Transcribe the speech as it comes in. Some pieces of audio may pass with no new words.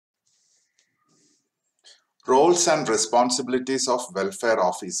Roles and responsibilities of welfare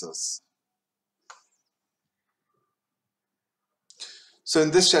officers. So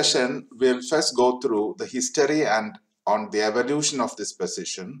in this session, we'll first go through the history and on the evolution of this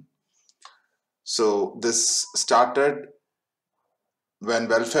position. So this started when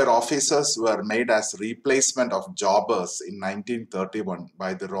welfare officers were made as replacement of jobbers in 1931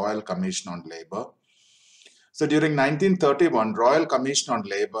 by the Royal Commission on Labour. So during 1931, Royal Commission on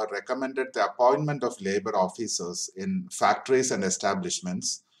Labour recommended the appointment of labour officers in factories and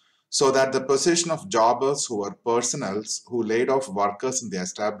establishments so that the position of jobbers who were personnels who laid off workers in the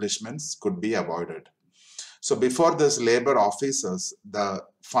establishments could be avoided. So before this labour officers, the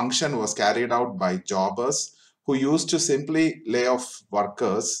function was carried out by jobbers who used to simply lay off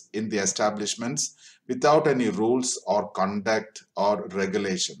workers in the establishments without any rules or conduct or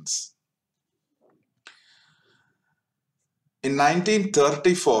regulations. In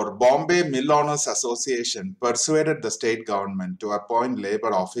 1934, Bombay Mill Owners Association persuaded the state government to appoint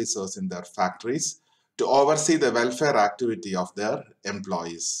labour officers in their factories to oversee the welfare activity of their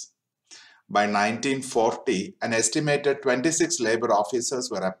employees. By 1940, an estimated 26 labour officers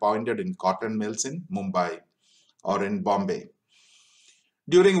were appointed in cotton mills in Mumbai or in Bombay.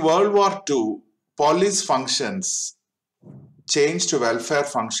 During World War II, police functions changed to welfare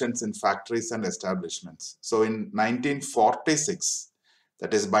functions in factories and establishments. So in 1946,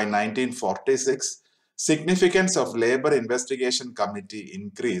 that is by 1946, significance of Labour Investigation Committee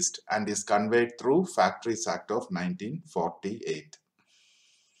increased and is conveyed through Factories Act of 1948.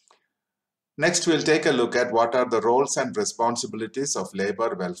 Next, we'll take a look at what are the roles and responsibilities of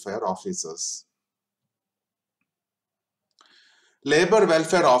labour welfare officers. Labour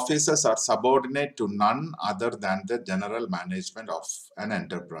welfare officers are subordinate to none other than the general management of an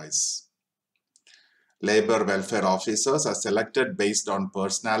enterprise. Labour welfare officers are selected based on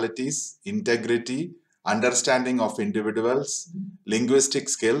personalities, integrity, understanding of individuals, linguistic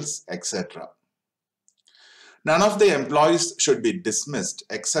skills, etc. None of the employees should be dismissed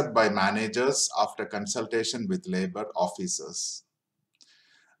except by managers after consultation with labour officers.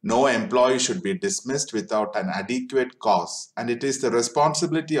 No employee should be dismissed without an adequate cause, and it is the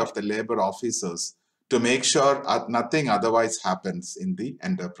responsibility of the labour officers to make sure nothing otherwise happens in the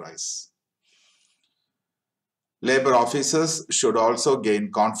enterprise. Labour officers should also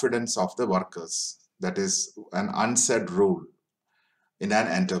gain confidence of the workers. That is an unsaid rule in an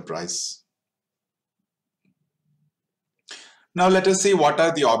enterprise. Now let us see what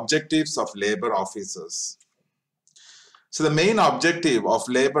are the objectives of labour officers. So the main objective of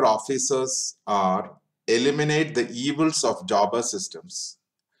labour officers are eliminate the evils of jobber systems.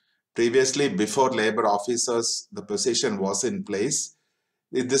 Previously, before labour officers, the position was in place.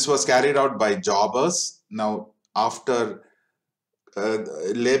 This was carried out by jobbers. Now, after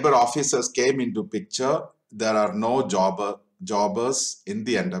labour officers came into picture, there are no jobbers in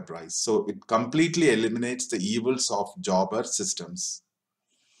the enterprise. So it completely eliminates the evils of jobber systems.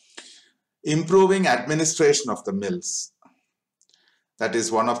 Improving administration of the mills. That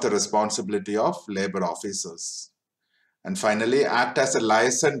is one of the responsibility of labour officers. And finally, act as a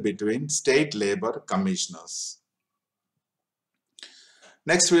liaison between state labour commissioners.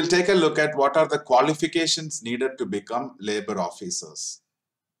 Next, we'll take a look at what are the qualifications needed to become labour officers.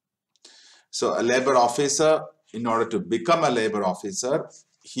 So a labour officer, in order to become a labour officer,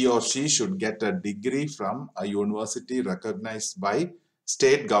 he or she should get a degree from a university recognized by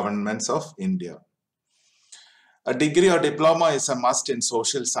state governments of India. A degree or diploma is a must in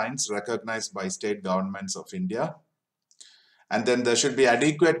social science recognized by state governments of India. And then there should be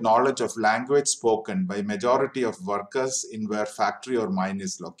adequate knowledge of language spoken by majority of workers in where factory or mine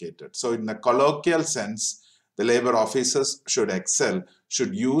is located. So in the colloquial sense, the labour officers should excel,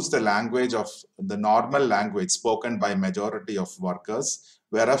 should use the language of the normal language spoken by majority of workers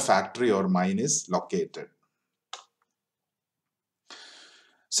where a factory or mine is located.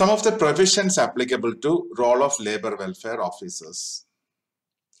 Some of the provisions applicable to role of labour welfare officers.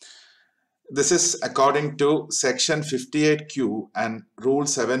 This is according to Section 58Q and Rule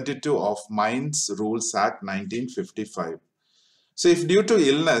 72 of Mines Rules Act 1955. So if due to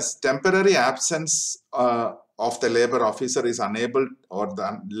illness, temporary absence of the labour officer is unable or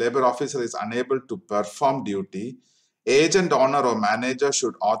the labour officer is unable to perform duty, agent, owner or manager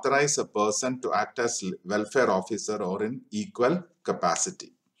should authorize a person to act as welfare officer or in equal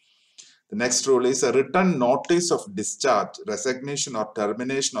capacity. The next rule is a written notice of discharge, resignation or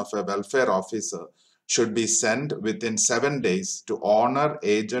termination of a welfare officer should be sent within 7 days to owner,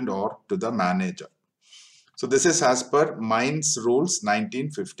 agent or to the manager. So this is as per Mines Rules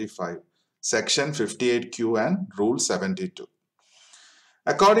 1955, Section 58Q and Rule 72.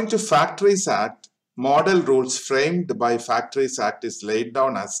 According to Factories Act, Model rules framed by Factories Act is laid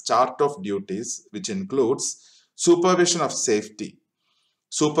down as chart of duties, which includes supervision of safety,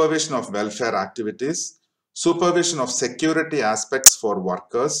 supervision of welfare activities, supervision of security aspects for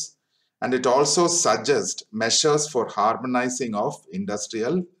workers, and it also suggests measures for harmonizing of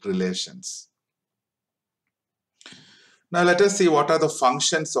industrial relations. Now let us see what are the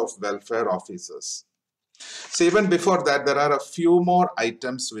functions of welfare officers. So even before that, there are a few more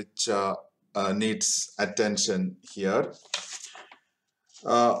items which needs attention here.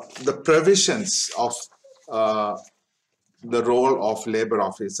 The provisions of the role of labor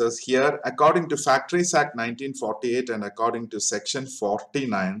officers here, according to Factories Act 1948 and according to Section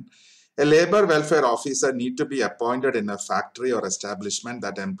 49, a labor welfare officer need to be appointed in a factory or establishment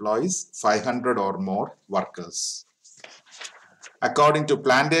that employs 500 or more workers. According to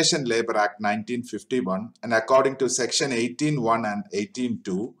Plantation Labor Act 1951 and according to Section 18.1 and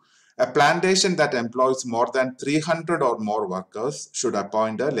 18.2, a plantation that employs more than 300 or more workers should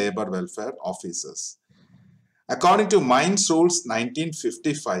appoint a labor welfare officers. According to Mines Rules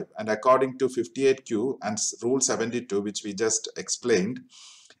 1955 and according to 58Q and Rule 72, which we just explained,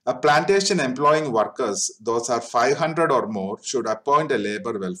 a plantation employing workers, those are 500 or more, should appoint a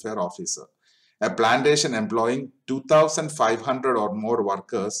labor welfare officer. A plantation employing 2,500 or more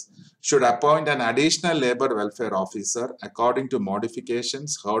workers should appoint an additional labor welfare officer according to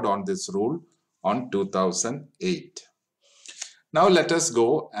modifications heard on this rule on 2008. Now let us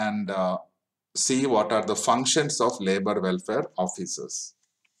go and see what are the functions of labor welfare officers.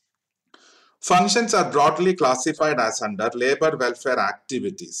 Functions are broadly classified as under labor welfare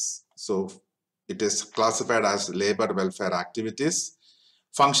activities. So it is classified as labor welfare activities.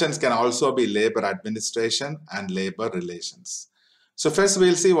 Functions can also be labor administration and labor relations. So first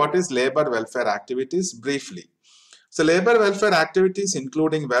we'll see what is labor welfare activities briefly. So labor welfare activities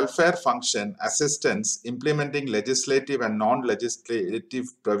including welfare function, assistance, implementing legislative and non-legislative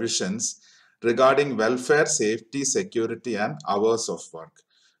provisions regarding welfare, safety, security and hours of work.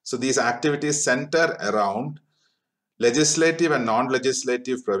 So these activities center around legislative and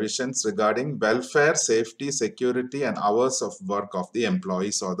non-legislative provisions regarding welfare, safety, security, and hours of work of the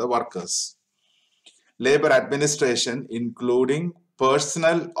employees or the workers. Labor administration, including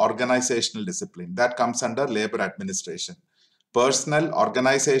personal organizational discipline, that comes under labor administration. Personal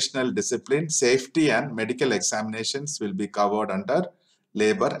organizational discipline, safety, and medical examinations will be covered under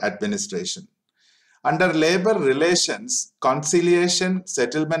labor administration. Under labor relations, conciliation,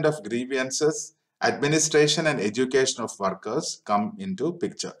 settlement of grievances, administration and education of workers come into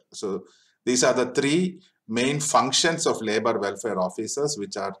picture. So these are the three main functions of labor welfare officers,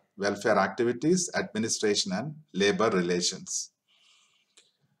 which are welfare activities, administration and labor relations.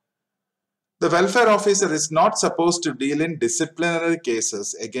 The welfare officer is not supposed to deal in disciplinary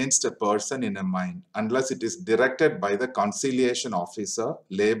cases against a person in a mine unless it is directed by the conciliation officer,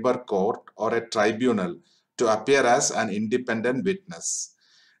 labor court or a tribunal to appear as an independent witness.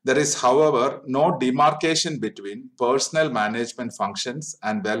 There is, however, no demarcation between personnel management functions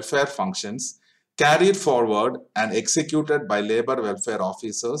and welfare functions carried forward and executed by labor welfare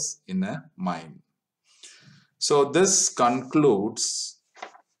officers in a mine. So this concludes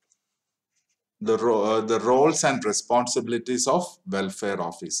the roles and responsibilities of welfare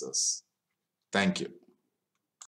officers. Thank you.